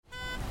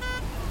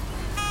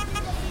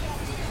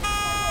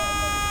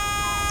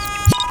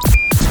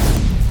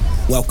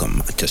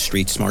Welcome to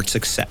Street Smart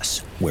Success,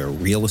 where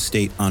real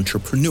estate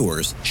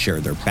entrepreneurs share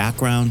their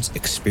backgrounds,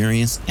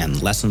 experience,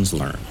 and lessons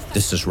learned.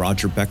 This is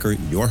Roger Becker,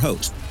 your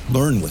host.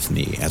 Learn with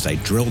me as I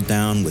drill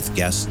down with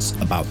guests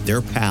about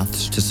their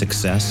paths to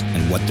success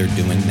and what they're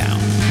doing now.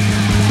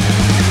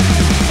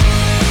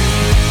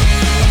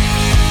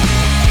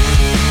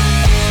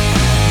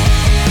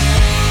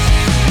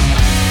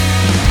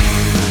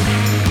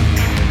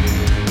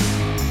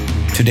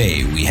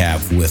 Today, we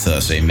have with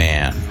us a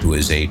man who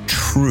is a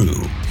true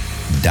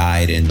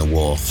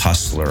dyed-in-the-wool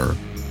hustler,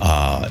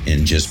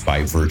 and just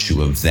by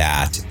virtue of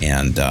that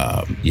and,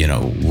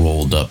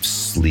 rolled up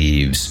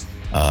sleeves,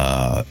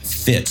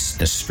 fits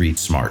the Street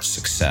Smart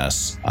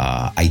Success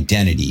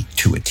identity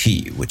to a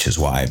T, which is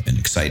why I've been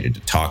excited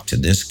to talk to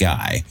this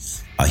guy.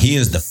 He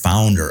is the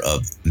founder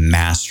of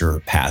Master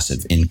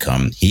Passive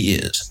Income. He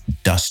is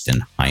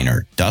Dustin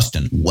Heiner.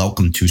 Dustin,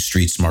 welcome to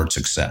Street Smart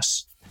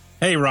Success.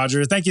 Hey,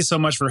 Roger. Thank you so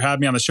much for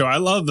having me on the show. I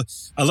love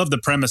the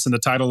premise and the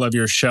title of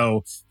your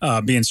show,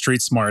 being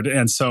Street Smart.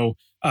 And so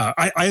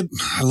I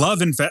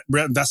love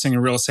investing in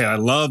real estate. I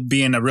love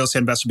being a real estate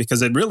investor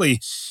because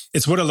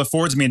it's what it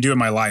affords me to do in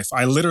my life.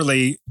 I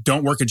literally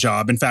don't work a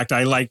job. In fact,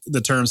 I like the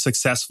term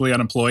successfully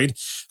unemployed.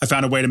 I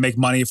found a way to make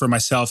money for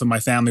myself and my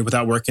family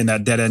without working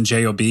that dead-end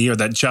job or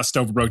that just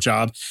over broke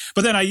job.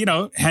 But then I,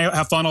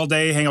 have fun all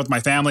day, hang out with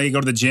my family,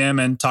 go to the gym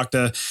and talk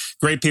to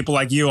great people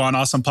like you on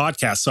awesome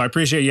podcasts. So I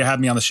appreciate you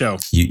having me on the show.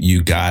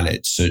 You got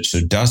it. So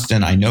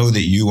Dustin, I know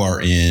that you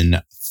are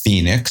in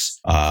Phoenix,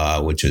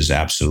 which is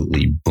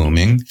absolutely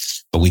booming.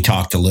 But we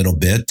talked a little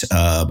bit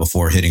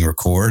before hitting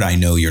record. I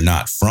know you're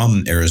not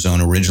from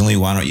Arizona originally.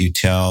 Why don't you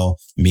tell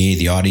me,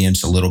 the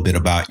audience, a little bit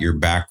about your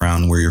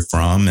background, where you're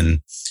from,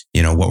 and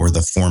what were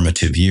the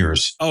formative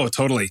years? Oh,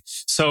 totally.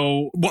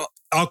 So,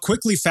 I'll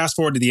quickly fast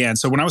forward to the end.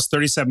 So when I was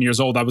 37 years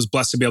old, I was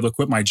blessed to be able to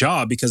quit my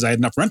job because I had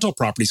enough rental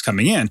properties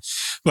coming in.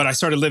 But I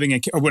started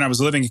when I was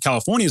living in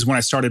California is when I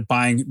started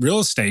buying real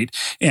estate.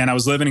 And I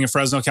was living in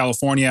Fresno,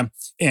 California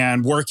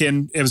and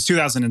working. It was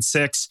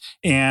 2006.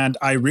 And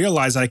I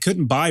realized I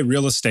couldn't buy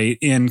real estate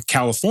in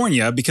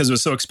California because it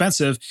was so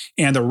expensive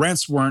and the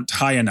rents weren't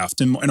high enough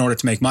in order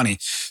to make money.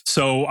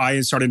 So I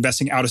started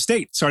investing out of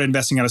state. So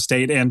 37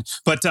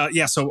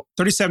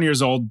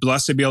 years old,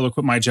 blessed to be able to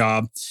quit my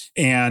job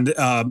and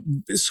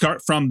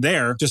start from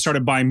there, just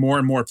started buying more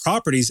and more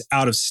properties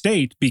out of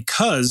state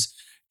because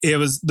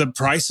the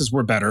prices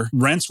were better,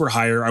 rents were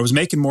higher. I was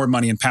making more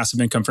money in passive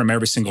income from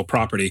every single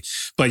property.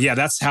 But yeah,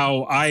 that's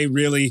how I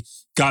really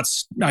got,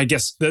 I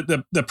guess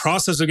the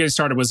process of getting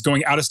started was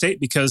going out of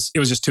state because it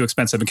was just too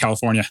expensive in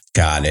California.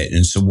 Got it.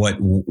 And so what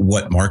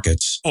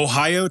markets?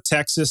 Ohio,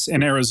 Texas,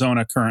 and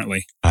Arizona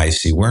currently. I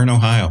see. Where in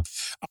Ohio?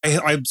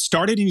 I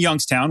started in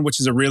Youngstown,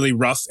 which is a really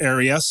rough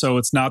area. So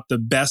it's not the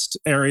best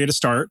area to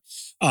start.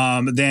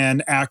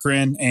 Then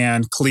Akron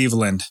and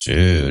Cleveland.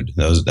 Dude,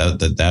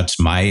 that's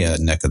my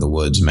neck of the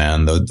woods,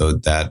 man.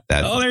 That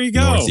oh, there you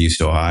go.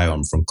 Northeast Ohio.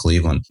 I'm from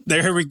Cleveland.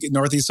 There we go.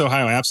 Northeast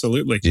Ohio,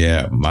 absolutely.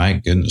 Yeah, my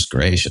goodness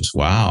gracious.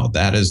 Wow,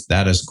 that is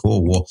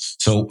cool. Well,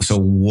 so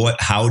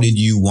how did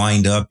you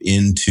wind up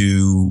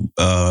into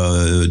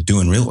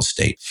doing real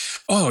estate?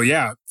 Oh,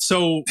 yeah.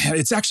 So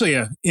it's actually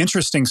an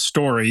interesting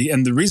story.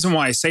 And the reason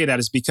why I say that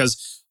is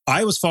because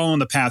I was following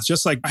the path,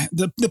 just like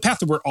the path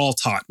that we're all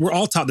taught. We're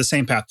all taught the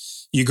same path.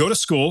 You go to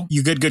school,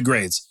 you get good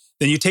grades.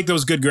 Then you take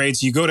those good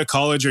grades, you go to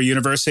college or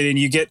university and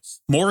you get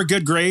more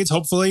good grades,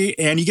 hopefully,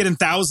 and you get in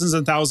thousands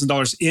and thousands of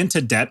dollars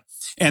into debt.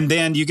 And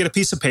then you get a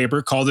piece of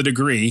paper called a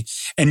degree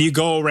and you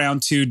go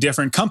around to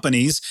different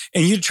companies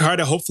and you try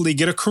to hopefully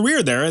get a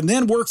career there and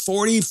then work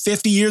 40,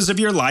 50 years of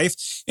your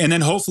life and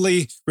then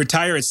hopefully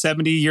retire at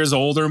 70 years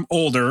old or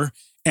older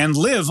and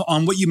live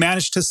on what you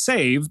managed to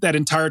save that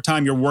entire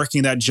time you're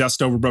working that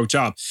just over broke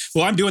job.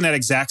 Well, I'm doing that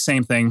exact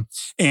same thing.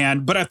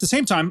 But at the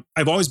same time,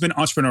 I've always been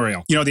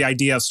entrepreneurial. The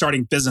idea of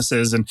starting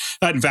businesses. And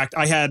in fact,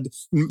 I had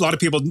a lot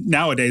of people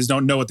nowadays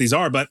don't know what these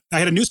are, but I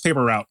had a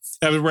newspaper route.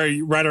 That was where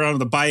you ride around on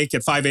the bike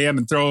at 5 a.m.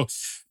 and throw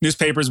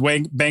newspapers,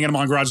 banging them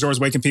on garage doors,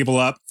 waking people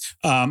up.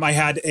 I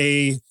had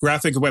a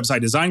graphic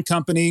website design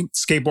company,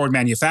 skateboard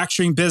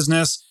manufacturing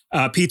business,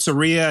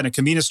 pizzeria and a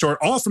convenience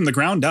store, all from the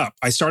ground up.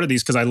 I started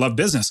these because I love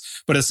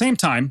business, but at the same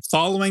time,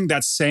 following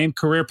that same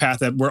career path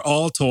that we're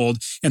all told.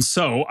 And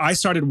so I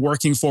started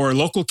working for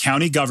local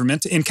county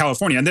government in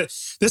California. And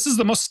this is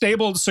the most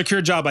stable,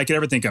 secure job I could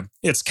ever think of.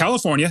 It's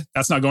California.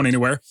 That's not going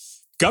anywhere.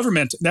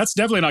 Government, that's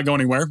definitely not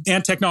going anywhere.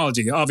 And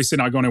technology, obviously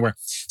not going anywhere.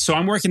 So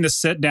I'm working this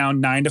sit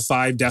down 9 to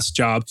 5 desk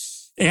job.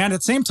 And at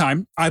the same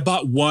time, I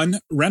bought one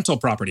rental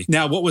property.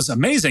 Now, what was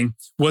amazing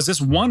was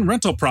this one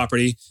rental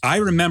property, I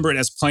remember it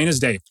as plain as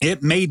day.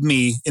 It made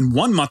me, in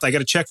 1 month, I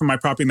got a check from my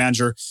property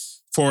manager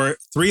for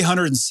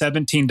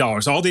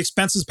 $317. All the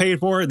expenses paid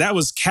for, that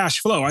was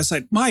cash flow. I was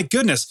like, my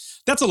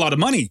goodness, that's a lot of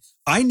money.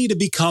 I need to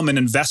become an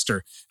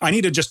investor. I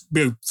need to just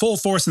be full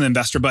force an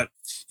investor. But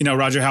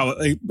Roger, how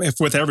if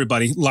with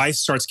everybody, life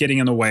starts getting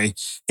in the way.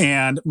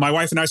 And my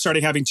wife and I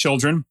started having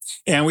children,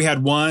 and we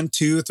had 1,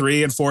 2,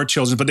 3, and 4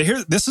 children. But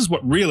this is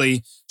what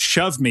really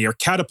shoved me or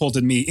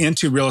catapulted me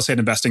into real estate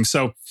investing.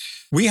 So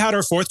we had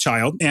our 4th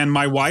child, and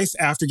my wife,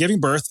 after giving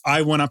birth,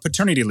 I went on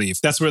paternity leave.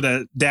 That's where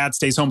the dad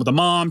stays home with the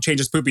mom,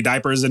 changes poopy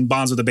diapers, and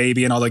bonds with the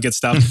baby and all that good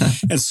stuff.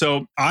 And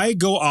so I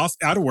go off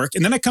out of work,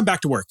 and then I come back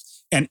to work.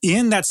 And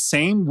in that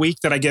same week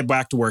that I get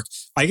back to work,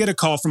 I get a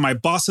call from my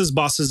boss's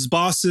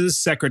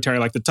secretary,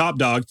 like the top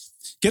dog,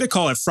 get a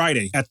call at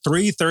Friday at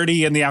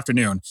 3:30 in the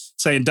afternoon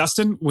saying,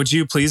 Dustin, would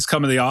you please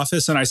come to the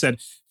office? And I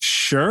said,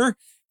 sure.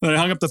 And I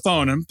hung up the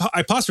phone and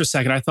I paused for a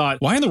second. I thought,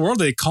 why in the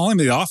world are they calling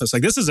me to the office?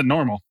 Like, this isn't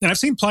normal. And I've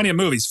seen plenty of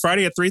movies.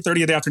 Friday at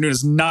 3:30 in the afternoon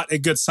is not a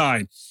good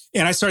sign.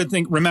 And I started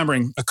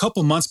remembering a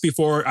couple months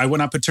before I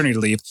went on paternity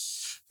leave,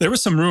 there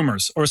was some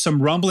rumors or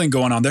some rumbling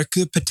going on. There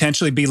could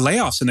potentially be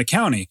layoffs in the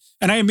county.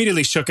 And I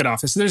immediately shook it off.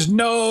 I said, there's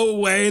no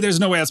way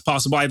that's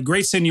possible. I have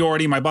great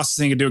seniority. My boss is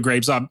saying I do a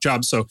great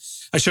job. So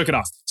I shook it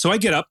off. So I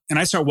get up and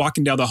I start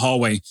walking down the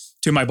hallway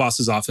to my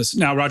boss's office.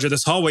 Now, Roger,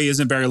 this hallway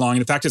isn't very long.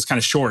 In fact, it's kind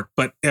of short,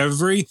 but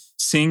every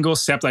single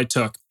step that I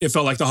took, it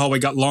felt like the hallway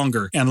got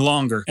longer and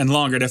longer and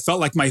longer. And it felt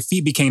like my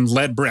feet became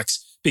lead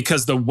bricks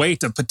because the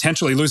weight of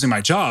potentially losing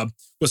my job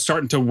was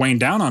starting to wane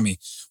down on me.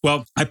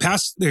 Well, I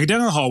passed down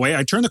the hallway,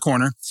 I turn the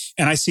corner,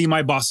 and I see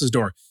my boss's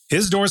door.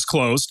 His door's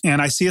closed,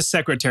 and I see a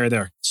secretary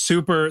there.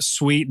 Super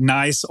sweet,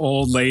 nice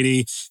old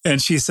lady.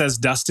 And she says,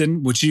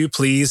 Dustin, would you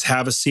please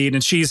have a seat?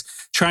 And she's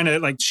trying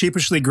to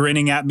sheepishly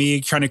grinning at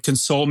me, trying to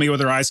console me with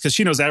her eyes because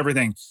she knows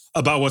everything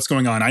about what's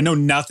going on. I know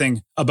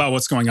nothing about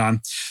what's going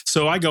on.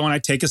 So I go and I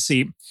take a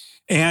seat.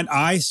 And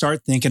I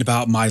start thinking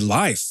about my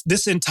life.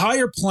 This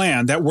entire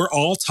plan that we're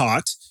all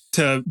taught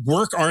to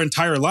work our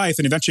entire life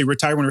and eventually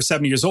retire when we're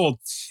 70 years old.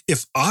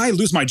 If I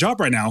lose my job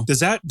right now,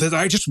 did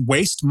I just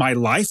waste my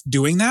life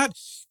doing that?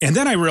 And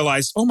then I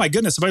realized, oh my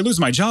goodness, if I lose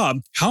my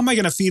job, how am I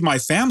going to feed my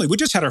family? We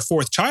just had our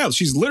 4th child.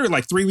 She's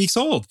literally 3 weeks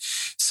old.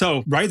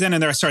 So right then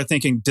and there, I started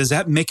thinking, does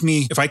that make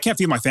me, if I can't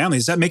feed my family,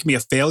 does that make me a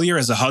failure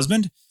as a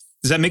husband?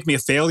 Does that make me a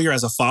failure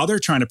as a father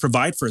trying to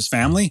provide for his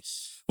family?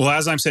 Well,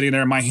 as I'm sitting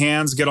there, my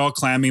hands get all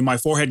clammy. My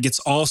forehead gets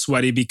all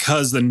sweaty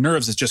because the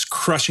nerves is just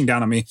crushing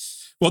down on me.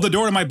 Well, the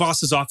door to my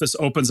boss's office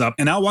opens up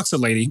and out walks a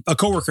lady, a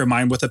coworker of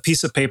mine with a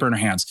piece of paper in her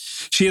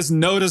hands. She is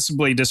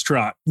noticeably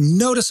distraught,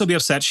 noticeably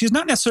upset. She's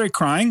not necessarily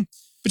crying,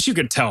 but you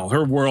could tell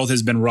her world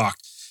has been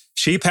rocked.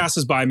 She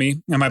passes by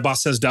me and my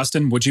boss says,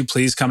 Dustin, would you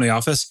please come to the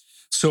office?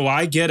 So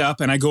I get up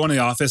and I go in the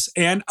office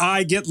and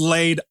I get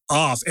laid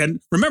off.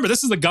 And remember,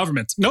 this is the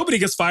government. Nobody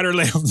gets fired or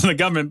laid off from the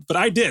government, but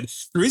I did.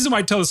 The reason why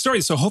I tell the story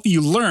is so hopefully you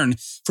learn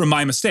from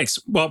my mistakes.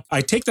 Well, I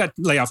take that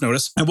layoff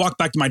notice, I walk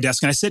back to my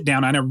desk and I sit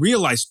down and I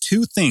realize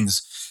 2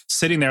 things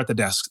sitting there at the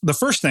desk. The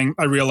first thing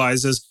I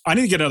realized is I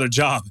need to get another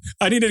job.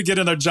 I needed to get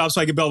another job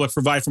so I could be able to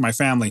provide for my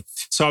family.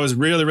 So I was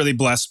really, really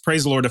blessed,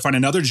 praise the Lord, to find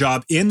another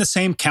job in the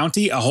same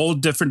county. A whole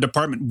different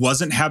department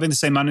wasn't having the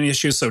same money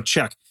issues. So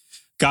check.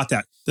 Got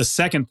that. The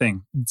second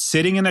thing,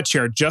 sitting in that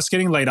chair, just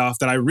getting laid off,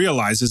 that I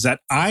realized is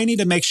that I need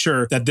to make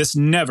sure that this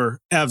never,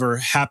 ever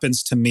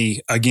happens to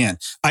me again.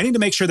 I need to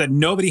make sure that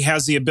nobody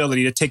has the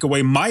ability to take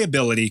away my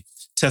ability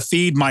to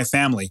feed my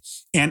family.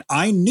 And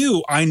I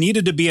knew I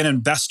needed to be an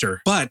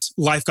investor, but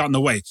life got in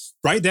the way.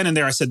 Right then and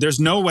there, I said, there's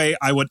no way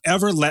I would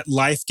ever let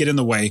life get in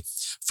the way.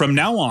 From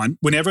now on,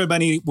 when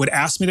everybody would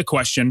ask me the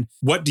question,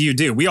 what do you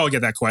do? We all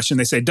get that question.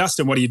 They say,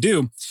 Dustin, what do you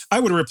do? I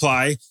would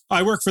reply,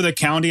 I work for the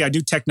county. I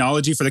do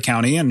technology for the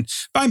county. And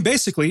I'm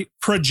basically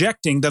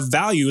projecting the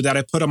value that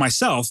I put on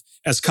myself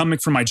as coming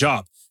from my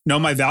job. No,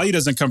 my value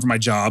doesn't come from my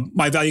job.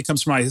 My value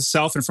comes from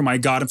myself and from my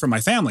God and from my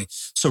family.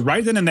 So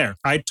right then and there,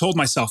 I told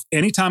myself,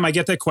 anytime I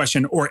get that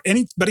question or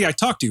anybody I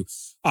talk to,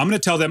 I'm going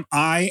to tell them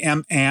I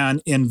am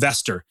an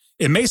investor.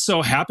 It may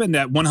so happen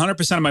that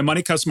 100% of my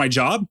money comes from my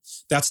job.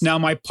 That's now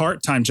my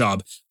part-time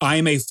job. I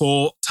am a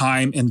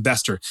full-time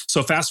investor.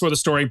 So fast forward the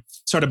story,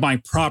 started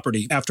buying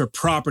property after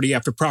property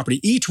after property,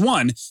 each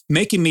one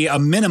making me a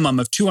minimum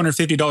of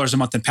 $250 a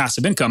month in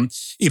passive income.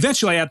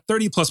 Eventually, I had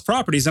 30 plus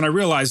properties and I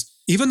realized,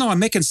 even though I'm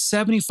making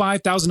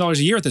 $75,000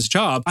 a year at this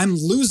job, I'm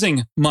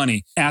losing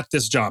money at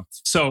this job.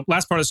 So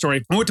last part of the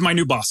story, I went to my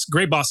new boss,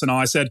 great boss and all.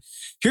 I said,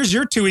 here's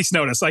your 2 weeks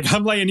notice. Like,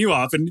 I'm laying you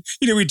off. And,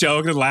 we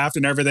joked and laughed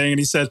and everything. And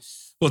he said,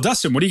 well,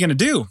 Dustin, what are you going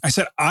to do? I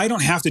said, I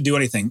don't have to do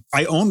anything.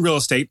 I own real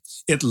estate.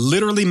 It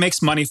literally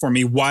makes money for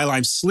me while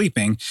I'm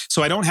sleeping.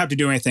 So I don't have to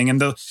do anything. And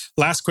the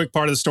last quick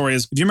part of the story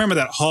is, if you remember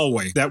that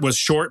hallway that was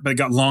short, but it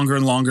got longer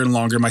and longer and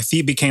longer, my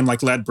feet became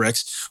like lead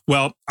bricks.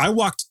 Well, I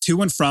walked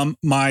to and from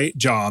my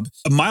job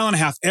 1.5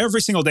 miles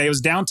every single day. It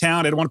was downtown.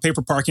 I didn't want to pay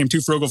for parking. I'm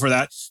too frugal for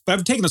that. But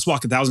I've taken this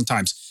walk 1,000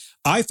 times.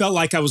 I felt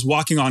like I was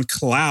walking on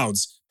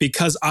clouds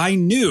because I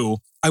knew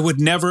I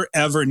would never,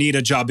 ever need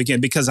a job again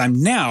because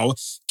I'm now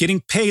getting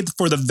paid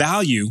for the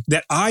value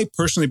that I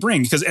personally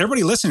bring. Because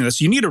everybody listening to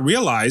this, you need to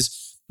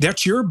realize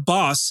that your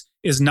boss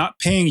is not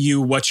paying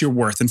you what you're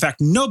worth. In fact,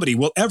 nobody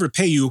will ever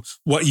pay you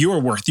what you're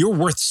worth. You're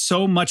worth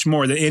so much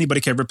more than anybody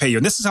can ever pay you.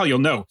 And this is how you'll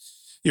know.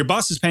 Your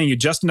boss is paying you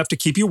just enough to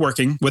keep you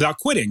working without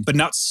quitting, but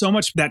not so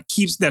much that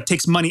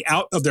takes money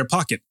out of their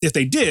pocket. If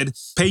they did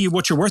pay you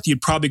what you're worth,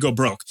 you'd probably go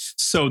broke.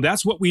 So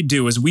that's what we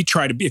do is we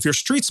try to be, if you're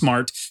street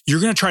smart, you're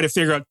going to try to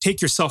figure out,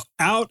 take yourself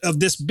out of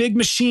this big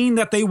machine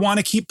that they want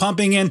to keep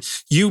pumping in.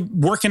 You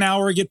work an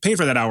hour, get paid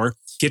for that hour.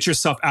 Get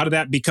yourself out of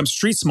that, become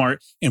street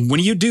smart. And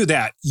when you do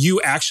that,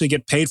 you actually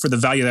get paid for the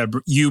value that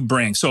you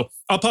bring. So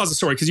I'll pause the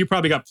story because you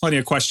probably got plenty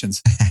of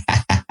questions.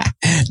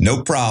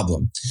 No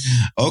problem.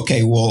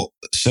 Okay, well,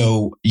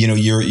 so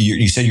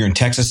you said you're in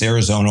Texas,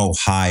 Arizona,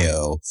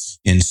 Ohio,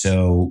 and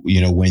so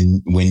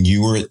when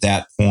you were at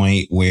that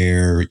point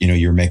where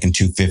you're making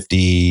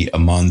 $250 a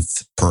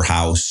month per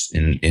house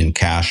in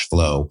cash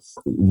flow,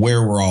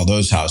 where were all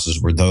those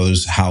houses? Were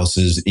those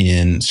houses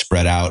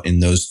spread out in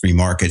those three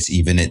markets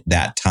even at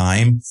that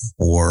time,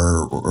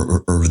 or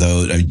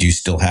those? Do you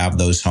still have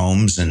those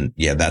homes? And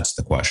yeah, that's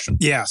the question.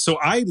 Yeah, so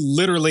I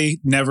literally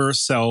never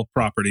sell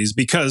properties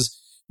because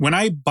when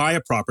I buy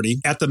a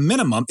property, at the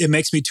minimum, it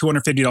makes me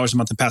 $250 a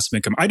month in passive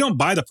income. I don't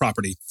buy the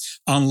property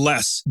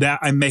unless that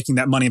I'm making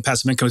that money in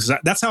passive income because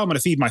that's how I'm going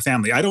to feed my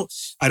family. I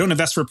don't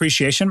invest for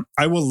appreciation.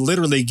 I will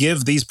literally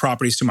give these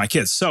properties to my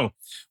kids. So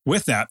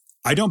with that,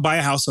 I don't buy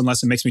a house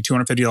unless it makes me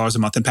 $250 a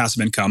month in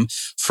passive income.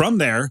 From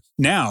there,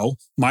 now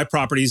my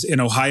properties in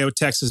Ohio,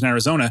 Texas, and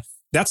Arizona,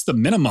 that's the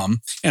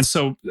minimum. And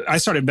so I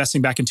started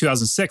investing back in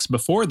 2006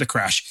 before the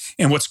crash.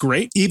 And what's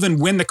great, even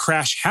when the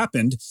crash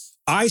happened,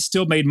 I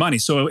still made money.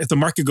 So if the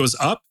market goes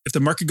up, if the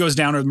market goes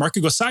down, or the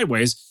market goes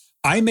sideways,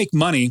 I make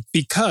money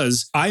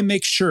because I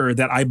make sure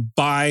that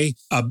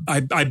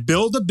I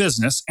build a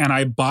business and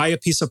I buy a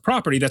piece of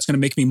property that's going to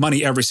make me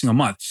money every single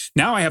month.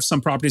 Now I have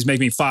some properties make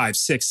me $500,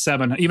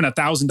 $600, $700, even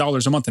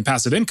 $1,000 a month in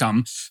passive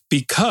income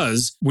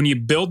because when you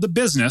build the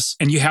business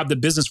and you have the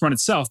business run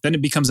itself, then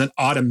it becomes an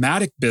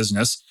automatic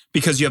business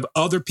because you have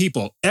other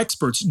people,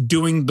 experts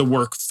doing the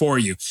work for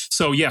you.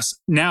 So yes,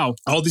 now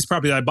all these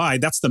properties I buy,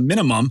 that's the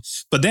minimum.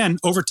 But then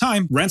over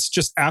time, rents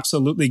just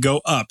absolutely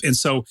go up. And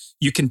so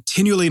you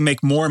continually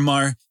make more and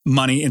more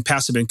money in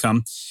passive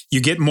income.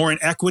 You get more in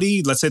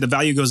equity. Let's say the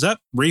value goes up,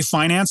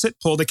 refinance it,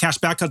 pull the cash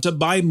back out to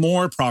buy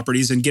more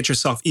properties and get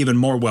yourself even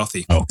more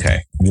wealthy.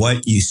 Okay.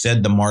 What you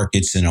said the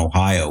markets in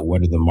Ohio,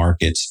 what are the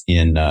markets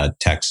in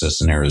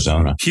Texas and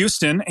Arizona?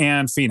 Houston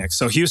and Phoenix.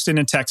 So Houston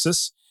and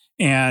Texas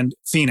and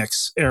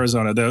Phoenix,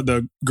 Arizona,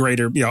 the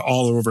greater,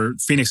 all over.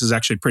 Phoenix is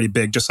actually pretty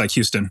big, just like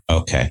Houston.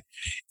 Okay.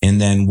 And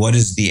then what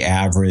is the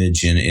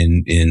average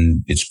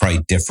in it's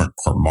probably different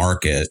per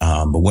market,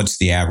 but what's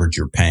the average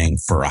you're paying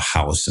for a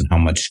house and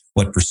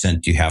what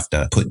percent do you have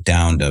to put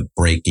down to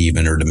break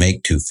even or to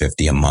make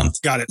 $250 a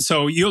month? Got it.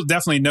 So you'll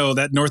definitely know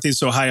that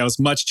Northeast Ohio is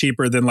much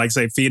cheaper than like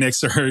say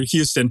Phoenix or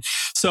Houston.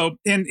 So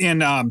in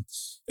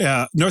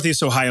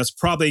Northeast Ohio, it's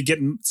probably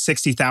getting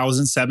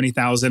 60,000,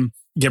 70,000.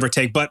 Give or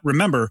take. But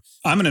remember,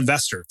 I'm an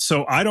investor.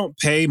 So I don't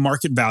pay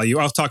market value.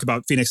 I'll talk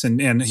about Phoenix and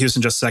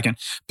Houston in just a second.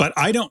 But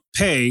I don't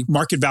pay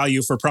market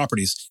value for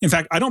properties. In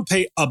fact, I don't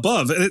pay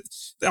above.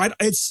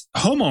 It's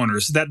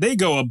homeowners that they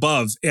go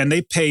above and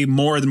they pay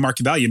more than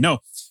market value. No,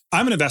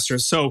 I'm an investor.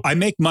 So I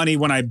make money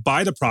when I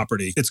buy the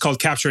property. It's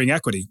called capturing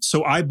equity.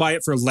 So I buy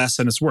it for less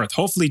than it's worth,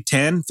 hopefully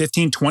 10,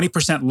 15,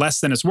 20% less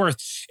than it's worth.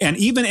 And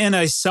even in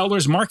a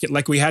seller's market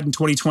like we had in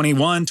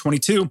 2021,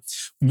 22,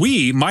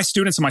 my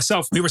students and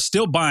myself, we were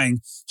still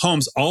buying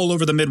homes all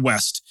over the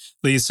Midwest.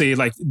 You see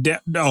like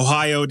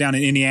Ohio, down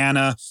in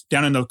Indiana,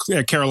 down in the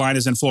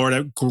Carolinas and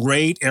Florida,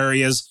 great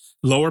areas,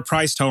 lower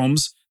priced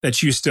homes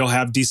that you still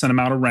have decent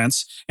amount of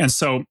rents. And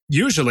so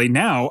usually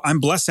now I'm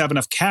blessed to have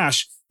enough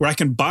cash where I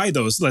can buy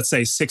those, let's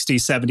say $60,000,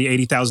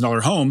 $70,000,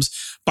 $80,000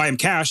 homes, buy them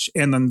cash,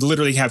 and then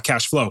literally have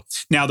cash flow.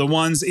 Now, the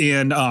ones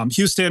in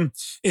Houston,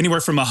 anywhere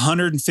from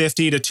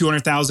 $150,000 to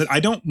 $200,000. I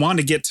don't want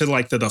to get to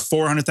like the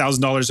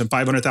 $400,000 and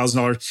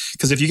 $500,000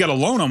 because if you got a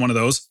loan on one of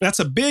those, that's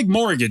a big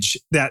mortgage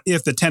that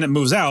if the tenant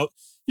moves out,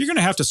 you're going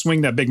to have to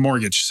swing that big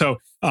mortgage. So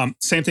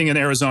same thing in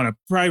Arizona,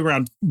 probably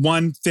around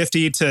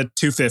 $150,000 to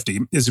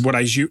 $250,000 is what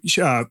I shoot,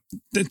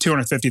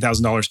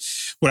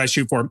 $250,000 what I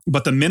shoot for.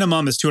 But the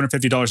minimum is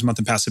 $250 a month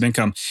in passive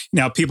income.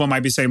 Now, people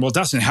might be saying, well,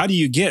 Dustin, how do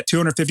you get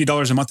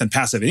 $250 a month in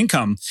passive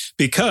income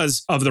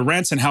because of the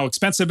rents and how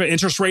expensive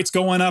interest rates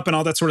going up and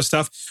all that sort of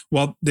stuff?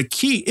 Well, the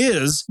key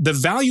is the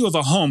value of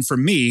a home for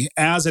me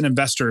as an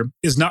investor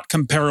is not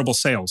comparable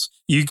sales.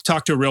 You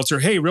talk to a realtor,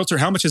 hey, realtor,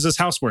 how much is this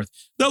house worth?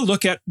 They'll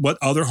look at what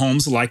other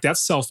homes like that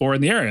sell for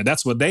in the area.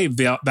 That's what they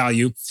value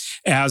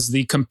as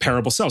the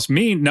comparable sales.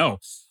 Me, no.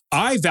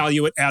 I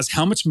value it as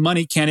how much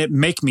money can it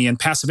make me in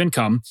passive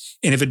income.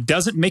 And if it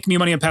doesn't make me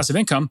money in passive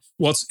income,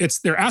 well,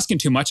 they're asking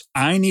too much.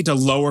 I need to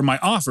lower my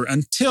offer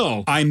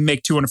until I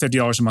make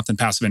 $250 a month in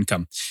passive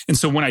income. And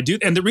so when I do,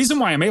 and the reason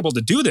why I'm able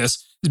to do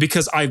this is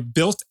because I've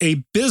built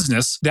a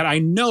business that I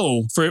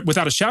know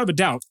without a shadow of a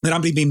doubt that I'm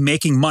going to be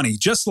making money.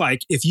 Just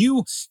like if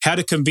you had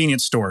a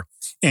convenience store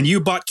and you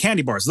bought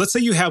candy bars, let's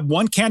say you have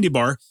one candy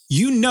bar,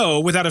 you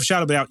know, without a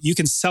shadow of a doubt, you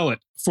can sell it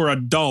for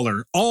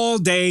 $1 all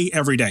day,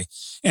 every day.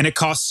 And it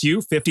costs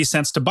you 50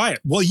 cents to buy it.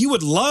 Well, you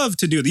would love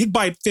to do that. You'd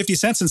buy it 50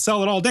 cents and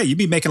sell it all day. You'd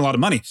be making a lot of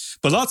money.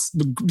 But that's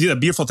the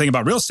beautiful thing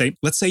about real estate.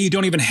 Let's say you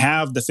don't even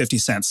have the 50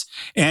 cents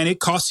and it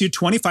costs you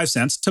 25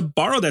 cents to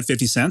borrow that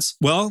 50 cents.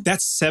 Well,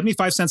 that's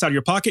 75 cents out of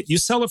your pocket. You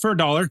sell it for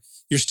 $1.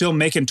 You're still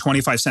making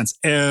 25 cents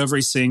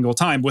every single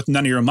time with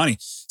none of your own money.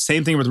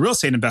 Same thing with real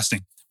estate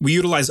investing. We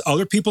utilize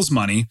other people's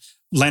money,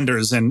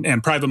 lenders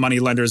and private money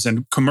lenders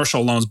and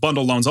commercial loans,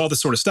 bundle loans, all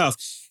this sort of stuff.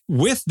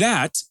 With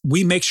that,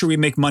 we make sure we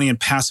make money in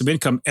passive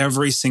income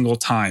every single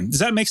time. Does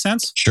that make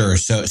sense? Sure.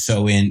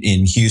 So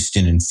in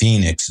Houston and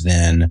Phoenix,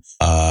 then,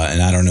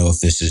 and I don't know if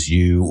this is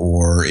you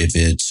or if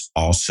it's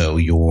also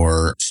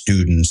your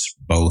students,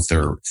 both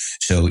are.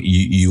 So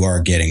you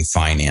are getting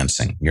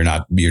financing. You're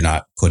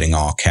not putting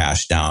all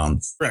cash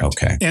down. Correct.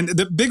 Okay. And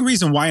the big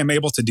reason why I'm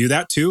able to do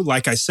that too,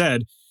 like I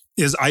said,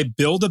 is I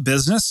build a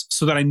business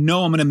so that I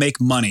know I'm going to make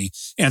money.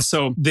 And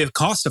so the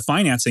cost of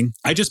financing,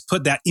 I just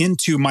put that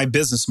into my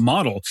business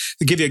model.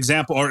 To give you an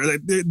example, or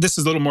this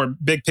is a little more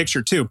big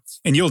picture too,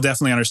 and you'll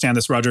definitely understand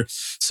this, Roger.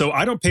 So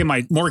I don't pay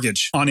my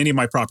mortgage on any of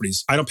my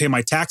properties. I don't pay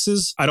my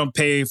taxes. I don't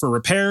pay for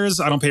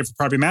repairs. I don't pay for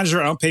property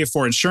manager. I don't pay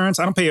for insurance.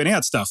 I don't pay any of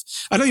that stuff.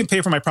 I don't even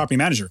pay for my property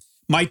manager.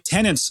 My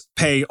tenants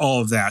pay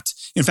all of that.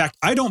 In fact,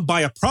 I don't buy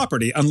a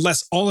property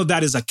unless all of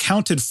that is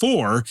accounted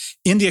for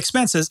in the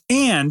expenses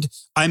and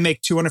I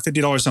make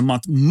 $250 a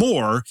month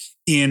more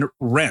in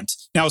rent.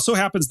 Now, it so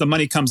happens the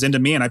money comes into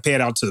me and I pay it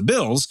out to the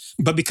bills,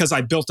 but because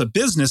I built a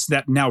business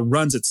that now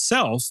runs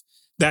itself,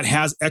 that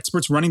has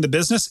experts running the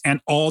business and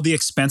all the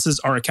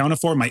expenses are accounted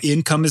for, my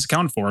income is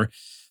accounted for,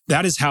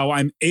 that is how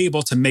I'm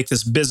able to make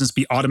this business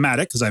be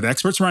automatic because I have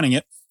experts running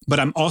it, but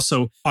I'm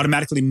also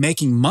automatically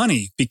making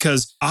money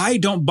because I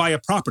don't buy a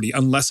property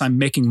unless I'm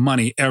making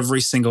money every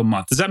single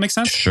month. Does that make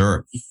sense?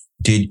 Sure.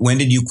 When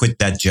did you quit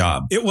that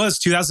job? It was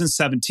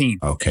 2017.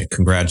 Okay.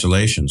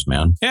 Congratulations,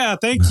 man. Yeah,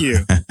 thank you.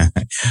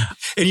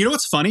 And you know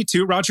what's funny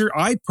too, Roger?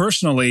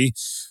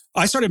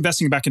 I started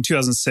investing back in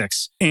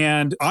 2006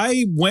 and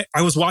I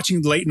was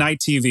watching late night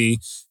TV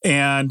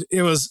and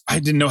I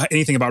didn't know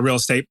anything about real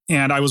estate.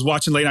 And I was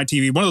watching late night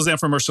TV. One of those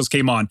infomercials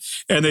came on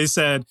and they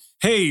said,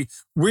 hey,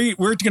 we're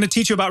going to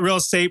teach you about real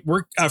estate.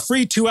 We're a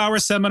free 2-hour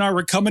seminar.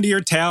 We're coming to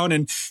your town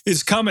and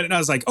it's coming. And I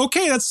was like,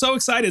 okay, that's so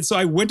excited. So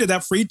I went to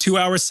that free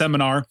 2-hour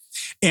seminar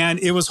and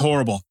it was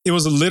horrible. It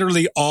was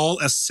literally all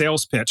a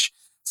sales pitch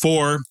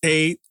for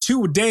a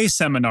 2-day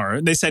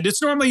seminar. They said,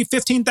 it's normally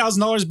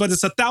 $15,000, but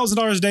it's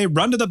 $1,000 a day.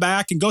 Run to the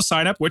back and go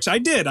sign up, which I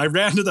did. I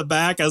ran to the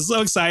back. I was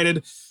so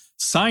excited,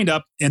 signed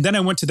up. And then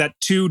I went to that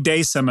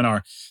 2-day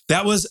seminar.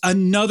 That was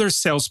another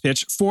sales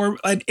pitch for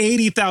an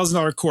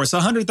 $80,000 course,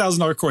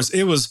 $100,000 course.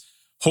 It was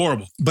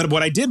horrible. But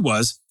what I did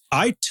was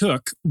I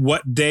took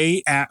what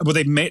they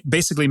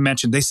basically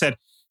mentioned. They said,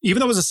 even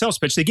though it was a sales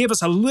pitch, they gave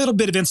us a little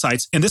bit of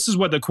insights. And this is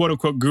what the quote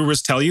unquote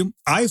gurus tell you.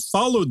 I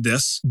followed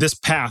this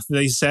path,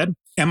 they said,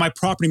 and my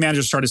property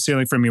manager started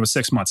stealing from me with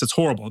 6 months. It's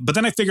horrible. But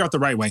then I figured out the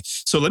right way.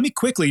 So let me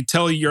quickly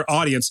tell your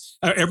audience,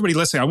 everybody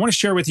listening, I want to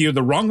share with you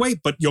the wrong way,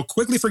 but you'll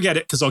quickly forget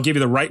it because I'll give you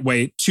the right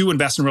way to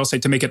invest in real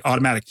estate to make it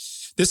automatic.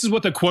 This is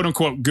what the quote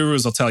unquote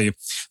gurus will tell you.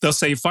 They'll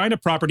say, find a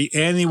property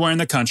anywhere in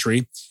the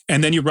country,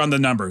 and then you run the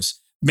numbers.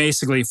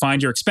 Basically,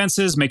 find your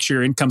expenses, make sure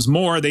your income's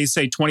more. They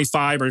say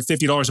 $25 or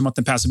 $50 a month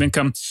in passive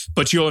income,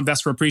 but you'll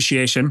invest for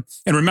appreciation.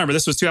 And remember,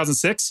 this was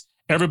 2006.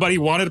 Everybody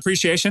wanted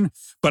appreciation,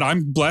 but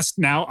I'm blessed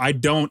now. I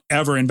don't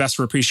ever invest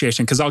for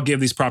appreciation because I'll give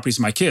these properties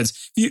to my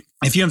kids.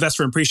 If you invest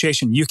for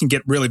appreciation, you can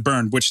get really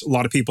burned, which a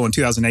lot of people in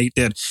 2008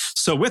 did.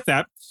 So with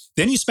that,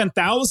 then you spend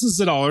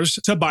thousands of dollars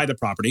to buy the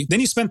property. Then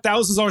you spend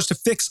thousands of dollars to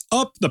fix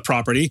up the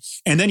property.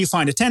 And then you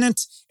find a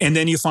tenant and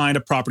then you find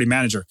a property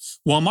manager.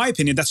 Well, in my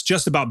opinion, that's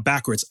just about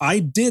backwards. I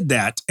did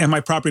that and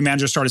my property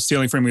manager started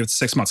stealing from me with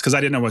 6 months because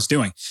I didn't know what I was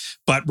doing.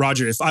 But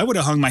Roger, if I would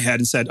have hung my head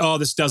and said, oh,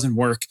 this doesn't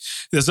work,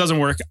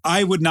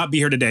 I would not be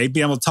here today,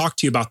 being able to talk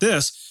to you about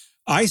this.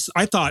 I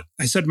said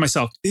to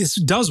myself, this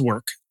does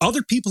work.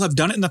 Other people have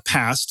done it in the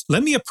past.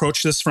 Let me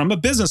approach this from a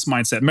business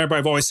mindset. Remember,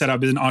 I've always said I've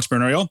been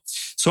entrepreneurial.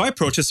 So I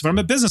approached this from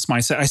a business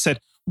mindset. I said,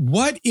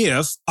 what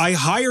if I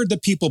hired the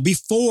people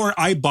before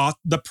I bought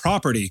the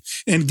property?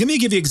 And give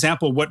you an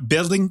example of what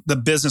building the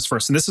business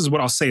first. And this is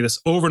what I'll say this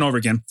over and over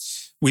again.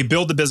 We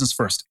build the business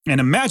first. And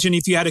imagine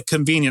if you had a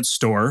convenience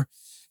store,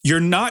 you're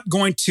not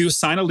going to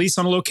sign a lease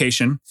on a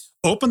location,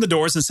 open the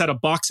doors and set a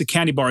box of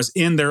candy bars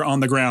in there on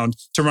the ground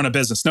to run a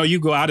business. No, you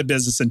go out of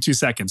business in 2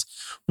 seconds.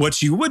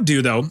 What you would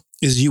do though,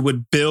 is you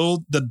would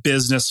build the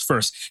business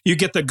first. You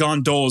get the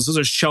gondolas, those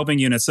are shelving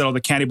units that all the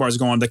candy bars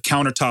go on, the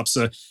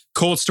countertops,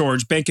 cold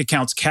storage, bank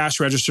accounts, cash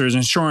registers,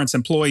 insurance,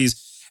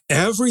 employees,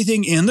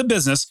 everything in the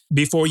business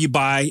before you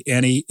buy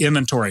any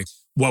inventory.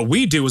 What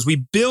we do is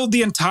we build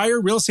the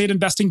entire real estate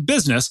investing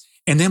business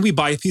and then we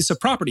buy a piece of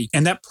property.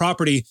 And that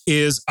property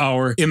is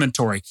our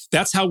inventory.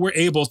 That's how we're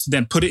able to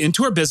then put it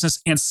into our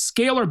business and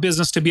scale our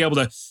business to be able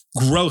to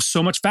grow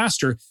so much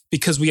faster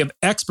because we have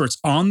experts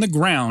on the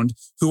ground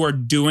who are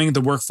doing the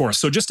work for us.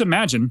 So just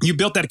imagine you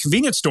built that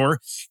convenience store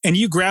and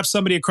you grab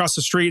somebody across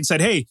the street and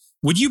said, hey,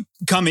 would you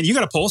come in? You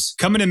got a pulse,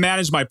 come in and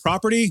manage my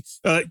property,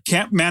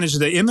 can't manage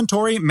the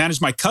inventory,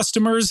 manage my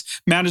customers,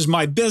 manage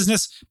my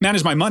business,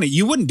 manage my money.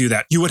 You wouldn't do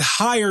that. You would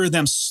hire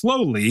them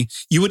slowly.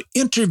 You would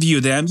interview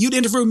them. You'd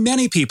interview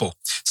many people.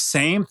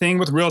 Same thing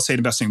with real estate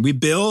investing. We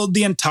build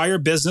the entire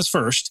business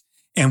first.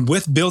 And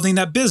with building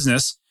that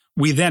business,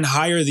 we then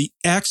hire the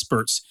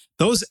experts.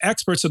 Those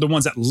experts are the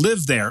ones that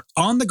live there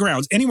on the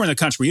grounds, anywhere in the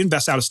country. We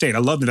invest out of state. I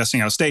love investing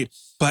out of state,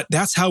 but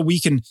that's how we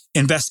can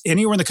invest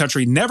anywhere in the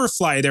country, never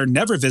fly there,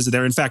 never visit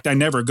there. In fact, I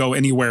never go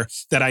anywhere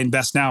that I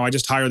invest now. I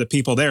just hire the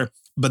people there,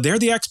 but they're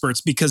the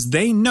experts because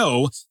they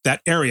know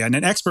that area. And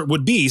an expert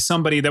would be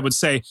somebody that would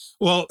say,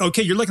 well,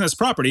 okay, you're looking at this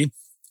property.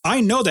 I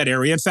know that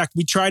area. In fact,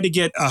 we tried to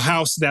get a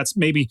house that's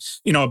maybe,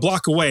 a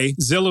block away.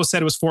 Zillow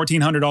said it was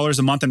 $1,400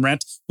 a month in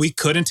rent. We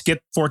couldn't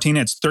get it's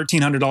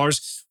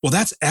 $1,300. Well,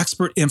 that's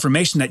expert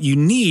information that you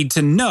need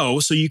to know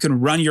so you can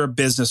run your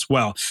business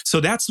well.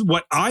 So that's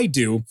what I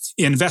do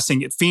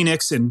investing at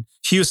Phoenix and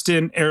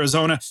Houston,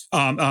 Arizona,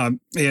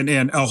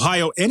 and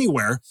Ohio,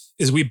 anywhere,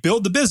 is we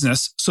build the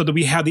business so that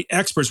we have the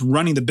experts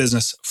running the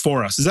business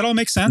for us. Does that all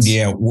make sense?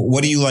 Yeah.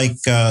 What do you like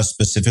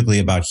specifically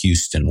about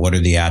Houston? What are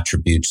the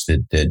attributes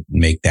that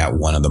make that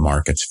one of the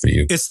markets for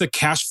you? It's the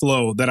cash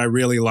flow that I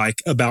really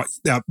like about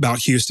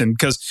Houston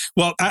because,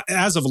 well,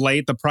 as of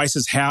late, the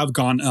prices have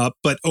gone up,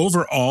 but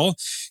overall,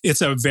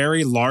 it's a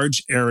very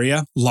large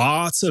area,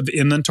 lots of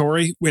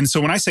inventory. And so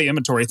when I say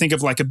inventory, think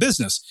of like a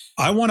business.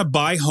 I want to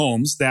buy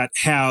homes that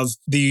have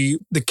the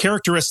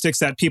characteristics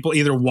that people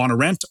either want to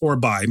rent or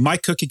buy. My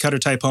cookie cutter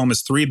type home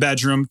is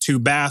 3-bedroom,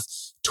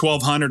 2-bath,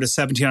 1,200 to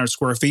 1,700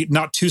 square feet.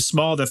 Not too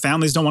small that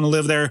families don't want to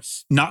live there.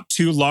 Not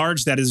too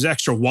large that is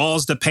extra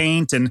walls to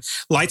paint and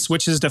light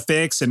switches to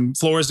fix and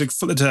floors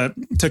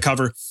to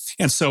cover.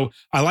 And so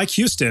I like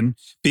Houston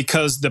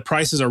because the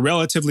prices are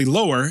relatively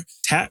lower.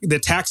 The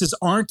taxes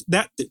aren't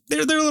that,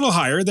 they're a little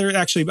higher. They're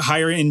actually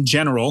higher in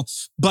general,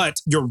 but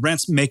your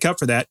rents make up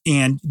for that.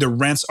 And the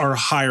rents are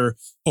higher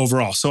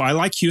overall. So I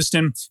like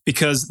Houston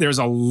because there's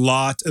a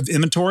lot of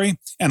inventory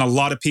and a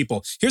lot of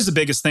people. Here's the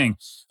biggest thing.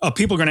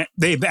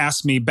 They've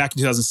asked me back in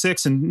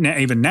 2006 and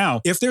even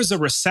now, if there's a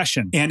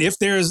recession and if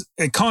there's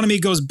economy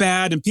goes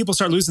bad and people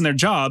start losing their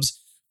jobs,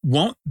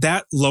 won't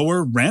that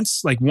lower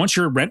rents? Like once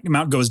your rent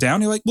amount goes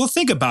down, you're like, well,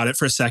 think about it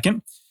for a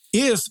second.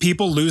 If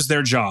people lose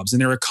their jobs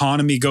and their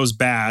economy goes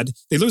bad,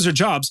 they lose their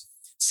jobs.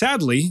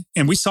 Sadly,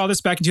 and we saw this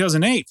back in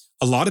 2008,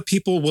 a lot of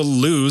people will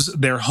lose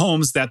their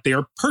homes that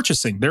they're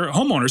purchasing. Their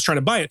homeowners try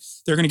to buy it.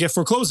 They're going to get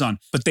foreclosed on,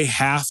 but they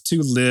have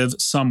to live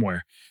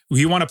somewhere.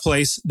 We want a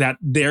place that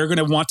they're going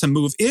to want to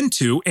move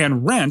into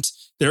and rent.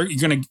 You're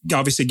going to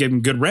obviously give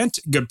them good rent,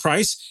 good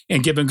price,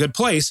 and give them a good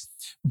place.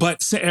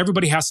 But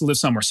everybody has to live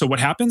somewhere. So what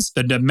happens?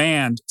 The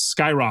demand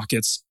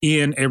skyrockets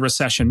in a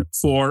recession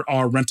for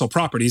our rental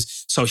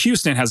properties. So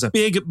Houston has a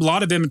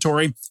lot of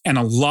inventory and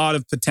a lot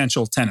of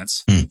potential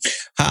tenants.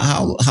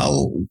 How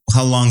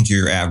long do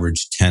your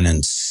average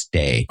tenants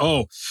stay?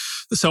 Oh,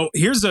 so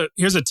here's a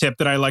tip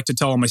that I like to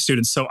tell all my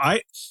students. So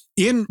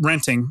in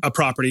renting a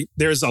property,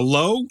 there's a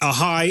low, a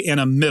high, and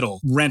a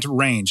middle rent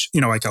range.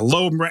 Like a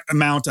low rent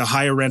amount, a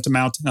higher rent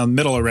amount, a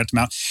middle rent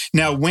amount.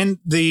 Now, when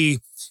the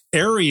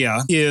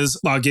area is,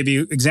 I'll give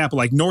you an example,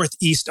 like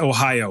Northeast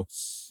Ohio.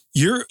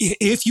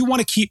 If you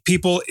want to keep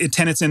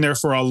tenants in there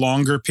for a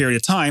longer period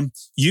of time,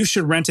 you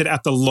should rent it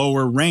at the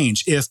lower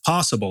range if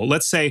possible.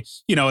 Let's say,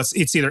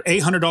 it's either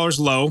 $800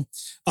 low,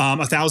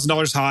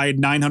 $1,000 high,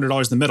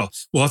 $900 in the middle.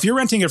 Well, if you're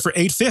renting it for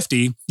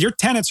 $850, your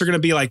tenants are going to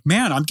be like,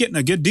 man, I'm getting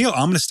a good deal.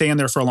 I'm going to stay in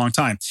there for a long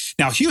time.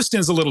 Now,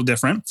 Houston's a little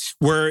different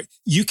where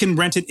you can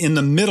rent it in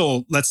the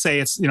middle. Let's say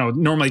it's,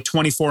 normally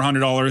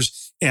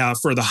 $2,400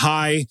 for the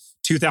high,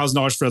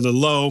 $2,000 for the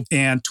low,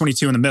 and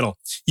 $22 in the middle.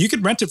 You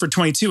could rent it for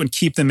 $22 and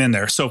keep them in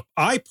there. So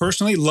I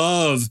personally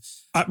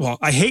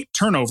I hate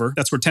turnover.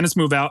 That's where tenants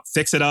move out,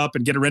 fix it up,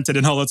 and get it rented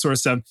and all that sort of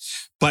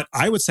stuff. But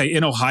I would say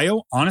in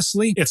Ohio,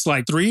 honestly, it's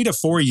like 3 to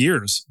 4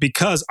 years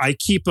because I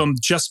keep them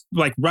just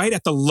like right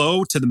at the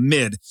low to the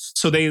mid.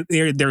 So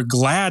they're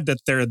glad that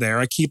they're there.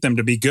 I keep them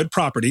to be good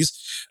properties.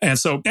 And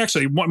so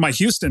actually, one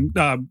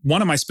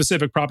of my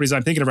specific properties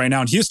I'm thinking of right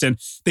now in Houston,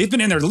 they've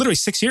been in there literally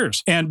 6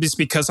 years. And it's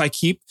because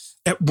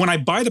when I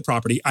buy the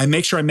property, I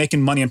make sure I'm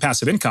making money and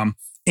passive income.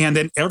 And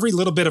then every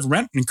little bit of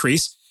rent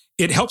increase,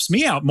 it helps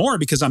me out more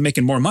because I'm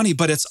making more money,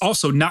 but it's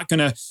also not going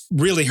to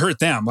really hurt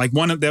them. Like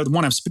the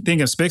one I'm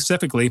thinking of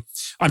specifically,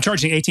 I'm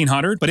charging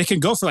 $1,800, but it can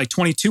go for like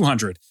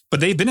 $2,200.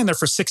 But they've been in there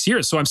for 6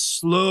 years. So I'm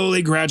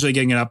slowly, gradually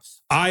getting it up.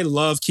 I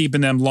love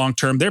keeping them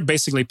long-term. They're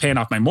basically paying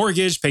off my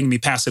mortgage, paying me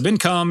passive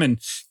income and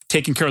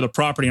taking care of the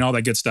property and all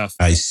that good stuff.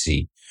 I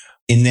see.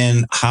 And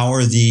then how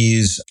are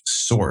these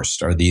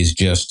sourced? Are these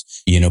just,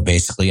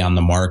 basically on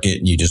the market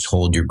and you just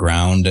hold your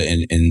ground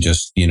and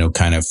just,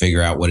 kind of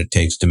figure out what it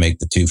takes to make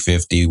the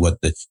 250,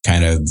 what the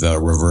kind of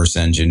reverse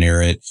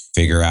engineer it,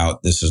 figure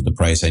out this is the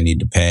price I need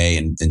to pay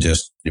and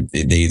just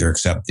they either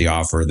accept the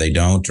offer or they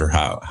don't, or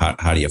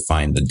how do you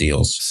find the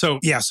deals? So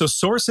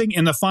sourcing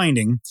and the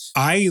finding,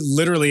 I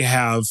literally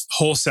have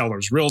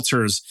wholesalers,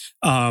 realtors,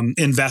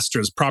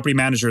 investors, property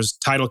managers,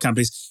 title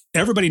companies.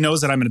 Everybody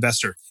knows that I'm an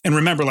investor. And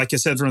remember, like I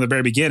said from the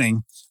very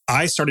beginning,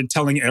 I started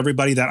telling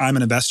everybody that I'm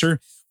an investor.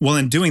 Well,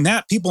 in doing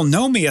that, people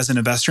know me as an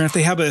investor. And if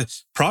they have a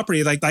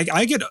property, like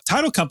I get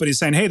title companies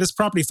saying, hey, this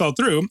property fell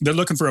through. They're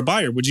looking for a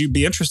buyer. Would you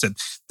be interested?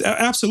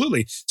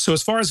 Absolutely. So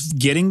as far as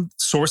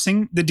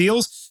sourcing the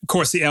deals, of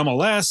course, the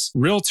MLS,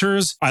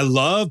 realtors,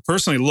 I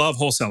personally love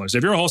wholesalers.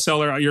 If you're a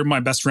wholesaler, you're my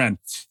best friend.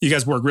 You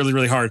guys work really,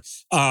 really hard.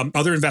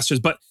 Other investors.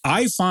 But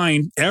I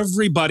find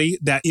everybody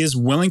that is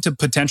willing to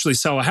potentially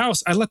sell a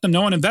house, I let them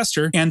know an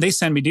investor and they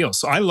send me deals.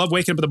 So I love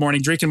waking up in the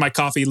morning, drinking my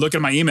coffee, looking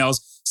at my emails,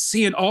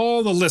 seeing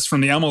all the lists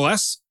from the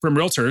MLS, from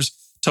realtors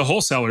to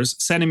wholesalers,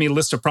 sending me a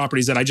list of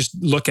properties that I just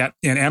look at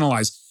and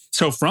analyze.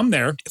 So from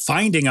there,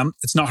 finding them,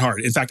 it's not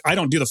hard. In fact, I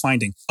don't do the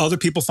finding. Other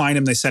people find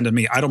them, they send to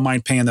me. I don't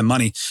mind paying them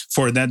money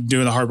for them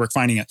doing the hard work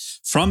finding it.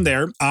 From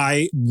there,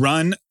 I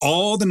run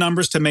all the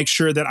numbers to make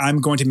sure that I'm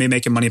going to be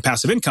making money in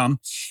passive income.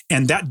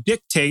 And that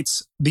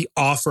dictates the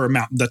offer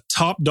amount, the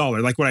top dollar.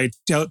 Like what I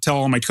tell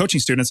all my coaching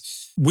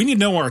students, we need to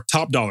know our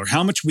top dollar,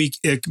 how much we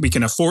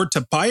can afford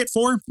to buy it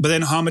for, but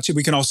then how much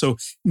we can also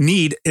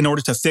need in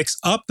order to fix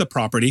up the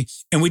property.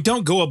 And we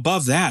don't go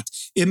above that.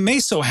 It may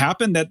so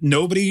happen that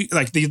nobody,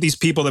 like these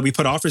people that we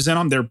put offers in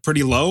on, they're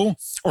pretty low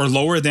or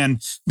lower than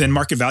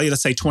market value.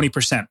 Let's say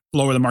 20%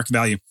 lower than market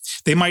value.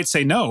 They might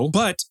say no,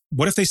 but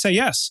what if they say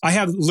yes? I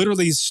have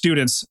literally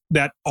students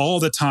that all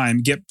the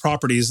time get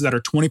properties that are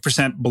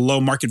 20%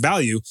 below market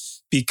value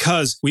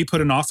because we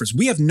put in offers.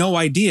 We have no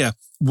idea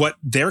what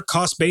their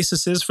cost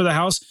basis is for the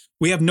house.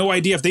 We have no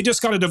idea if they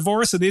just got a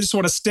divorce and they just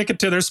want to stick it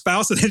to their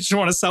spouse and they just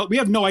want to sell it. We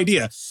have no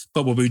idea.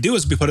 But what we do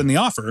is we put in the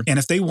offer. And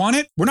if they want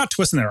it, we're not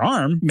twisting their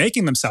arm,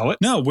 making them sell it.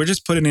 No, we're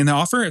just putting in the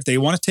offer. If they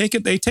want to take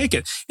it, they take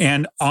it.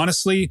 And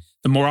honestly,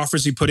 the more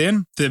offers you put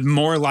in, the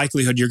more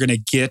likelihood you're going to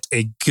get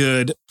a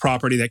good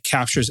property that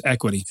captures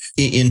equity.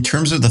 In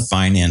terms of the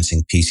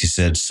financing piece, you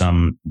said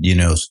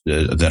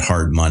that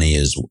hard money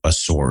is a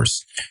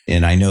source.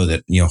 And I know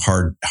that,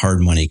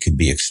 hard money could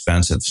be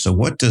expensive. So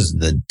what does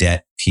the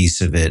debt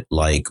piece of it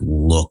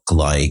look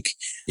like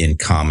in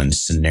common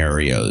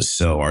scenarios?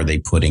 So are they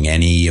putting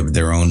any of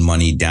their own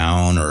money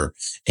down,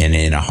 and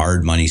in a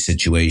hard money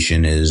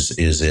situation, is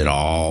it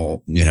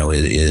all,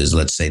 is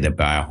let's say they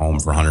buy a home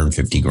for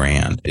 150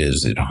 grand.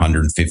 Is it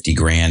 150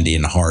 grand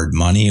in hard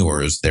money,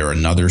 or is there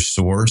another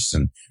source?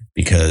 And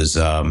because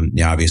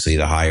obviously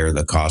the higher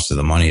the cost of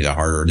the money, the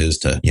harder it is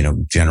to,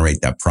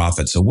 generate that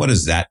profit. So what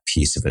does that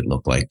piece of it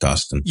look like,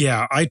 Dustin?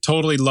 Yeah, I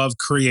totally love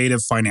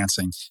creative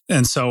financing.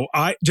 And so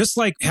I just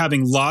like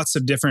having lots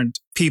of different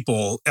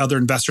people, other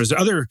investors,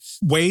 other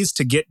ways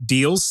to get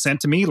deals sent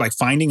to me, like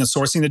finding and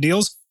sourcing the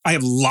deals. I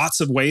have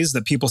lots of ways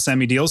that people send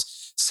me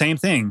deals. Same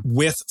thing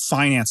with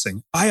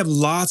financing. I have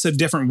lots of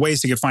different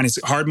ways to get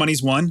financing. Hard money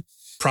is one.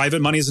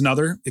 Private money is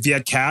another. If you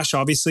had cash,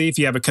 obviously, if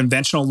you have a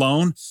conventional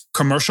loan,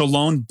 commercial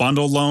loan,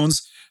 bundle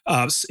loans,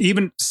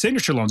 even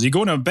signature loans. You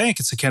go into a bank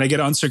and say, can I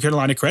get an unsecured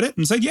line of credit?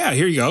 And say, yeah,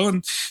 here you go.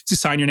 And you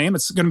sign your name.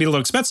 It's going to be a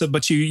little expensive,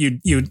 but you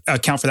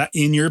account for that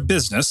in your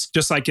business.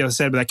 Just like I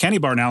said with that candy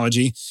bar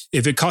analogy,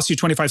 if it costs you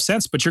 25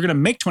 cents, but you're going to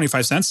make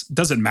 25 cents,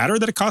 does it matter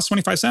that it costs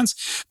 25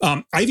 cents?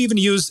 I've even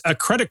used a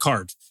credit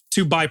card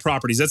to buy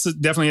properties. That's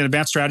definitely an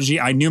advanced strategy.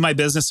 I knew my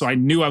business, so I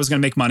knew I was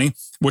going to make money,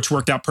 which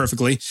worked out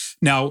perfectly.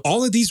 Now,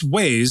 all of these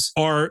ways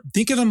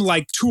think of them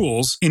like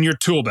tools in your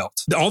tool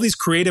belt. All these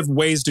creative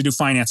ways to do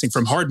financing,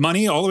 from hard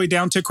money all the way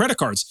down to credit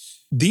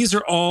cards. These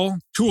are all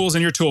tools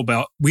in your tool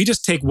belt. We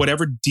just take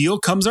whatever deal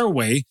comes our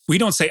way. We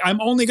don't say, I'm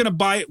only going to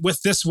buy it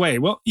with this way.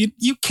 Well,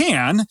 you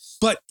can,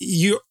 but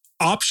your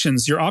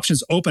options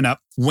open up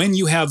when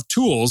you have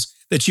tools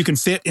that you can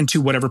fit into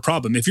whatever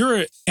problem. If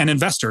you're an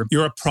investor,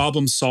 you're a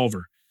problem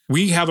solver.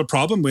 We have a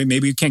problem.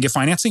 Maybe we can't get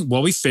financing.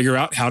 Well, we figure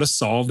out how to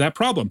solve that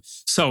problem.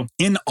 So,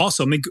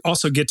 also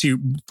get to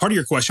part of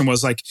your question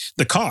was like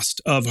the cost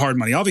of hard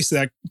money. Obviously,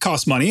 that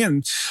costs money,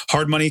 and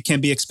hard money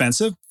can be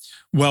expensive.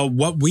 Well,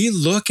 what we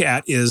look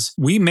at is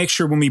we make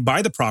sure when we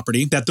buy the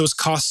property that those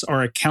costs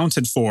are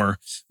accounted for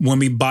when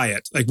we buy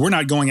it. Like, we're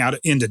not going out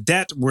into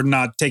debt. We're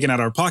not taking out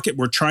our pocket.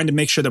 We're trying to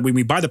make sure that when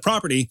we buy the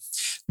property,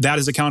 that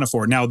is accounted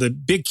for. Now, the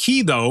big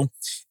key, though,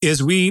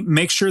 is we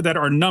make sure that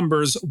our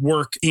numbers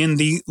work in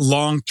the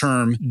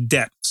long-term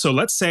debt. So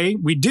let's say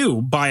we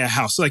do buy a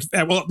house. Let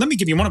me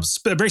give you one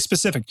very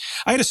specific.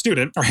 I had a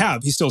student,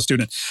 he's still a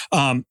student.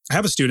 I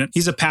have a student.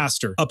 He's a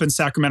pastor up in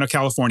Sacramento,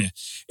 California.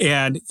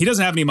 And he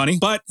doesn't have any money,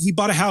 but he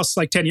bought a house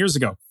like 10 years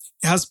ago.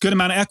 It has a good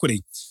amount of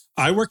equity.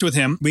 I worked with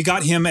him. We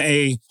got him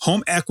a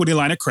home equity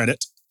line of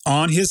credit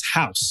on his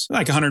house,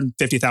 like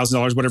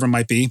 $150,000, whatever it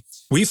might be.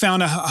 We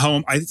found a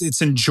home.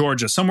 It's in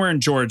Georgia, somewhere in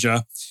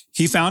Georgia.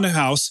 He found a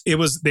house.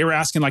 They were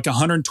asking like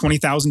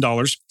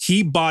 $120,000.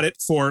 He bought it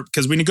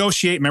because we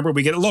negotiate. Remember,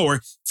 we get it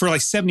lower for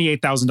like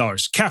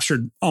 $78,000.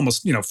 Captured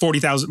almost, over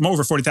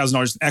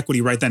 $40,000 in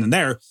equity right then and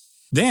there.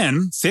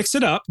 then fixed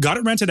it up, got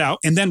it rented out,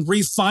 and then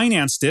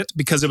refinanced it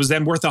because it was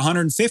then worth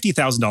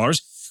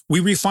 $150,000. We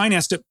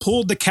refinanced it,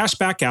 pulled the cash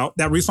back out.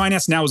 That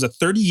refinance now is a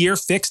 30-year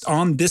fixed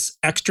on this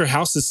extra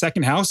house, the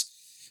second house.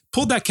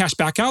 Pulled that cash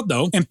back out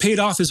though and paid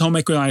off his home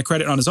equity line of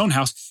credit on his own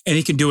house, and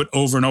he can do it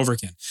over and over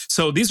again.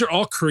 So these are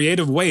all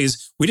creative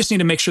ways. We just need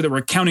to make sure that we're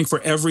accounting for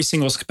every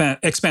single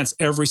expense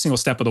every single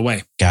step of the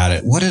way. Got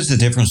it. What is the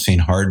difference between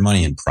hard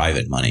money and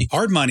private money?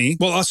 Hard money.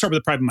 Well, I'll start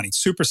with the private money.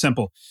 Super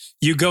simple.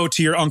 You go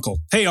to your uncle.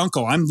 Hey,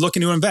 uncle, I'm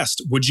looking to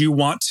invest. Would you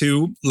want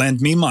to lend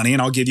me money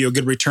and I'll give you a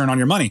good return on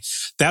your money?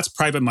 That's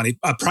private money.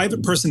 A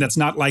private person that's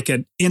not like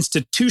an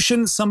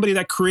institution, somebody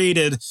that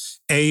created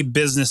a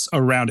business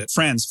around it.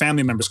 Friends,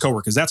 family members,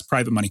 coworkers. That's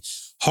private money.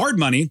 Hard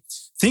money.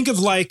 Think of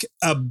like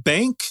a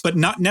bank, but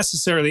not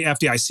necessarily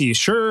FDIC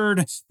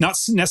insured, not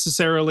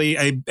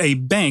necessarily a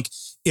bank.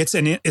 It's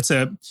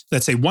a,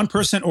 let's say, one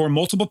person or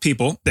multiple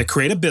people that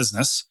create a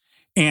business.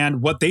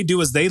 And what they do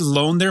is they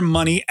loan their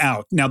money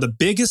out. Now, the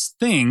biggest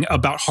thing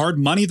about hard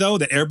money, though,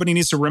 that everybody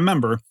needs to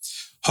remember,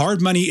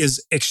 hard money is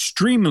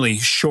extremely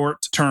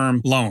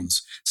short-term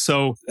loans.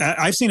 So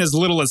I've seen as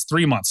little as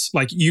 3 months.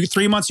 Like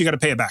 3 months, you got to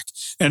pay it back.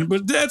 And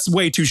that's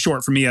way too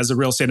short for me as a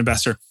real estate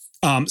investor.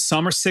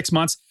 Some are 6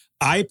 months.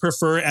 I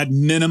prefer at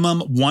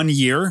minimum 1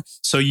 year.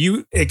 So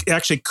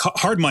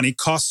hard money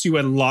costs you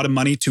a lot of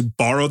money to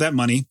borrow that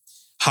money,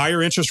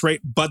 higher interest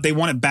rate, but they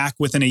want it back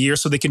within a year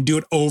so they can do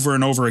it over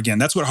and over again.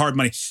 That's what hard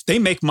money, they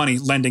make money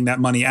lending that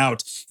money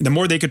out. And the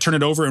more they could turn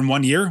it over in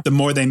 1 year, the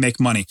more they make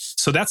money.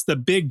 So that's the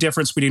big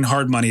difference between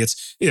hard money.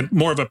 It's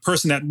more of a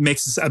person that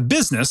makes a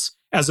business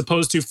as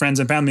opposed to friends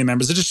and family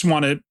members that just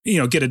want to,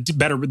 get a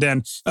better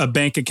than a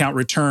bank account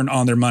return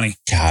on their money.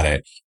 Got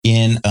it.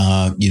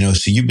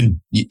 So you've been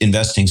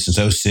investing since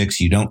 2006.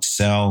 You don't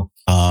sell.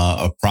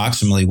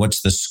 Approximately,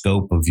 what's the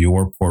scope of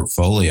your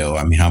portfolio?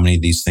 I mean, how many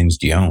of these things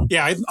do you own?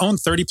 Yeah, I own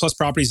 30 plus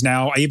properties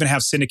now. I even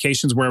have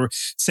syndication where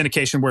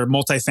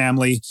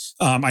multifamily,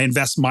 I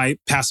invest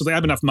passively. I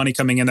have enough money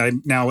coming in that I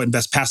now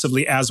invest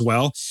passively as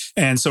well.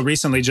 And so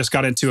recently just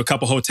got into a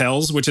couple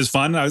hotels, which is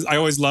fun. I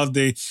always loved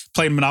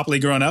playing Monopoly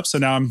growing up. So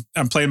now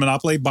I'm playing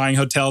Monopoly, buying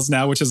hotels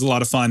now, which is a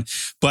lot of fun.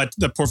 But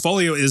the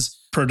portfolio is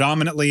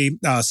predominantly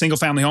single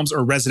family homes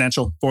or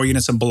residential, 4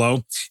 units and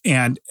below.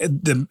 And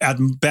at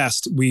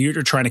best, we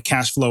are trying to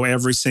cash flow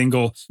every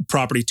single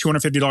property,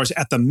 $250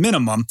 at the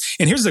minimum.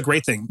 And here's the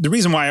great thing. The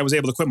reason why I was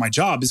able to quit my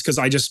job is because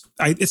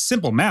it's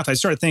simple math. I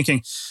started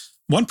thinking,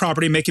 one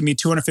property making me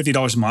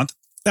 $250 a month.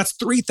 That's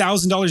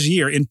 $3,000 a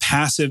year in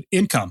passive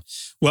income.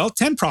 Well,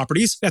 10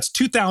 properties, that's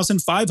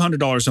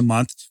 $2,500 a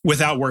month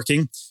without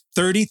working.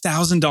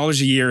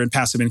 $30,000 a year in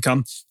passive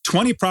income.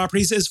 20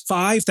 properties is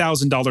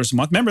 $5,000 a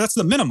month. Remember, that's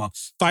the minimum.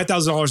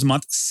 $5,000 a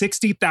month,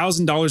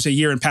 $60,000 a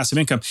year in passive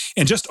income.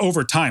 And just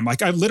over time,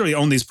 like I've literally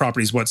owned these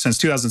properties, since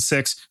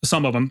 2006,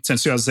 some of them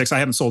since 2006. I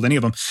haven't sold any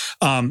of them.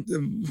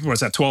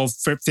 What's that, 12,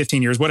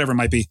 15 years, whatever it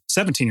might be,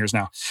 17 years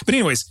now. But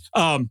anyways,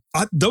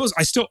 those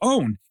I still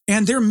own.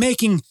 And they're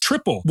making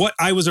triple what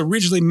I was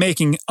originally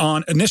making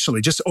on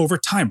initially, just over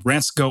time.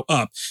 Rents go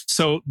up.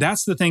 So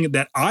that's the thing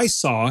that I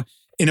saw.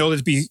 In order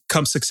to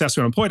become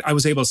successful at one point, I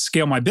was able to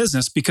scale my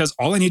business because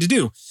all I need to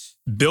do,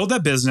 build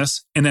that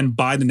business and then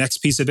buy the next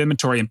piece of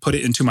inventory and put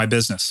it into my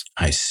business.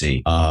 I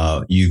see.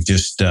 You've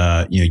just,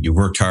 you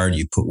worked hard.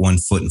 You put one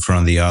foot in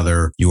front of the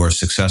other. You are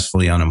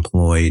successfully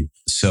unemployed.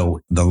 So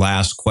the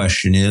last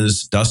question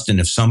is, Dustin,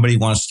 if somebody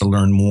wants to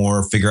learn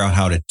more, figure out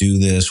how to do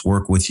this,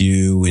 work with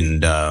you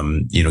and,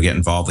 get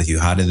involved with you,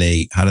 how do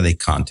they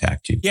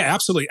contact you? Yeah,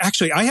 absolutely.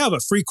 Actually, I have a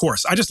free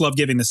course. I just love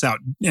giving this out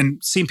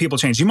and seeing people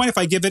change. Do you mind if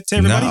I give it to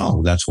everybody?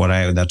 No, that's why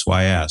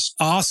I asked.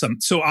 Awesome.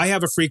 So I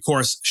have a free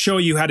course, show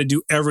you how to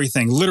do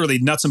everything, literally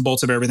nuts and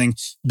bolts of everything,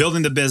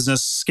 building the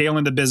business,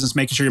 scaling the business,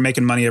 making sure you're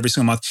making money every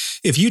single month.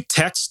 If you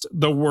text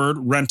the word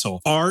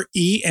rental,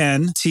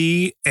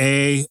 RENTAL,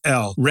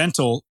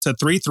 rental to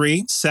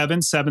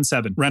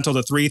 33777, rental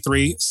to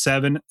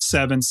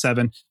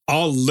 33777,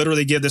 I'll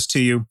literally give this to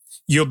you.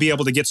 You'll be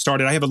able to get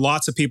started. I have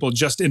lots of people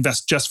just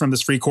invest just from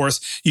this free course.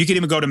 You can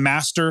even go to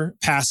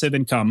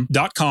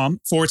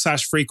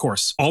masterpassiveincome.com/free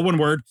course. All one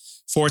word,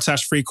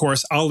 /free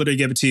course. I'll literally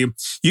give it to you.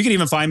 You can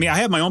even find me. I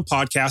have my own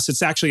podcast.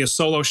 It's actually a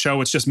solo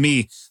show. It's just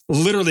me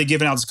literally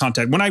giving out this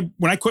content. When I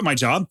quit my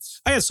job,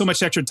 I had so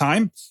much extra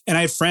time and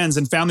I had friends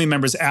and family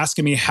members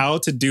asking me how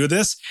to do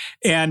this.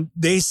 And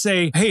they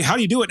say, hey, how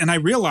do you do it? And I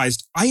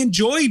realized I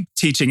enjoy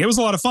teaching. It was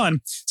a lot of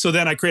fun. So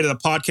then I created a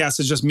podcast.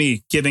 It's just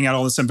me giving out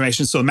all this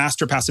information. So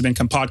Master Passive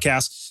Income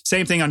Podcast,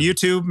 same thing on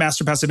YouTube,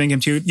 Master Passive Income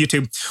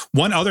YouTube.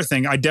 One other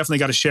thing I definitely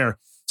got to share.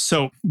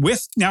 So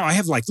now I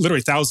have like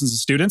literally thousands of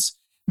students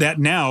that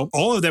now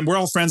all of them, we're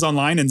all friends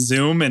online and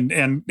Zoom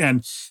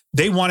and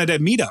they wanted a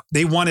meetup.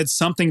 They wanted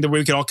something that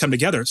we could all come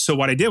together. So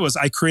what I did was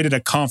I created a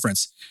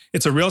conference.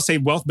 It's a real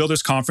estate wealth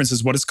builders conference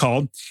is what it's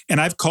called.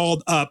 And I've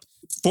called up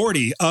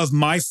 40 of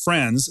my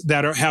friends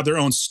that have their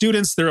own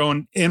students, their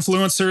own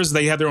influencers.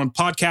 They have their own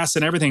podcasts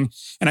and everything.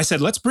 And I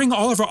said, let's bring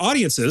all of our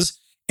audiences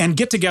and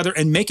get together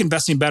and make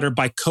investing better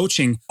by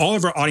coaching all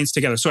of our audience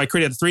together. So I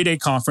created a 3-day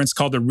conference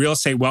called the Real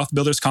Estate Wealth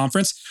Builders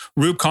Conference,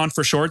 RewbCon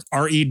for short,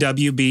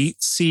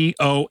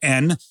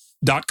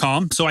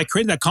 REWBCON.com. So I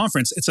created that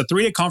conference. It's a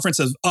 3-day conference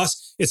of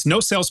us. It's no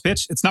sales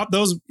pitch. It's not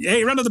those,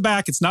 hey, run to the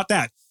back. It's not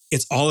that.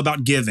 It's all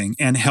about giving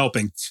and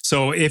helping.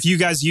 So if you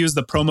guys use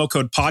the promo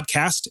code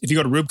podcast, if you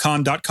go to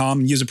RewbCon.com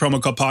and use the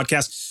promo code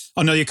podcast,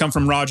 I'll know you come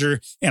from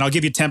Roger and I'll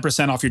give you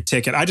 10% off your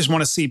ticket. I just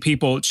want to see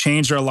people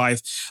change their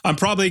life. I'm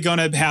probably going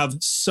to have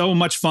so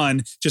much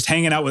fun just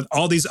hanging out with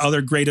all these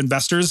other great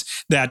investors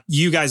that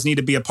you guys need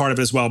to be a part of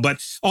it as well.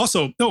 But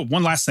also,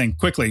 one last thing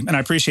quickly, and I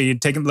appreciate you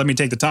let me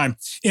take the time.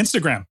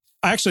 Instagram.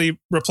 I actually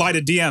reply to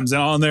DMs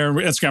on their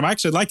Instagram. I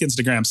actually like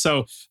Instagram.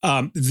 So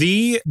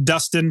the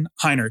Dustin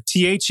Heiner,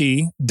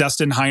 THE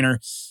Dustin Heiner.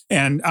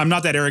 And I'm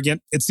not that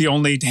arrogant. It's the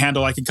only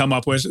handle I can come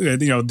up with,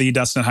 the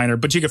Dustin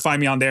Heiner. But you can find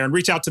me on there and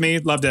reach out to me.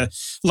 Love to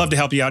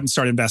help you out and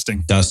start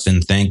investing.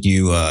 Dustin, thank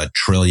you a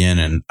trillion.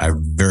 And I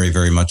very,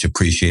 very much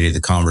appreciated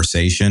the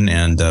conversation.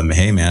 And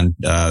hey, man,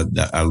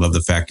 I love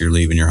the fact you're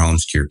leaving your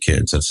homes to your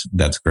kids.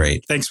 That's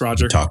great. Thanks,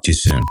 Roger. Talk to you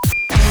soon.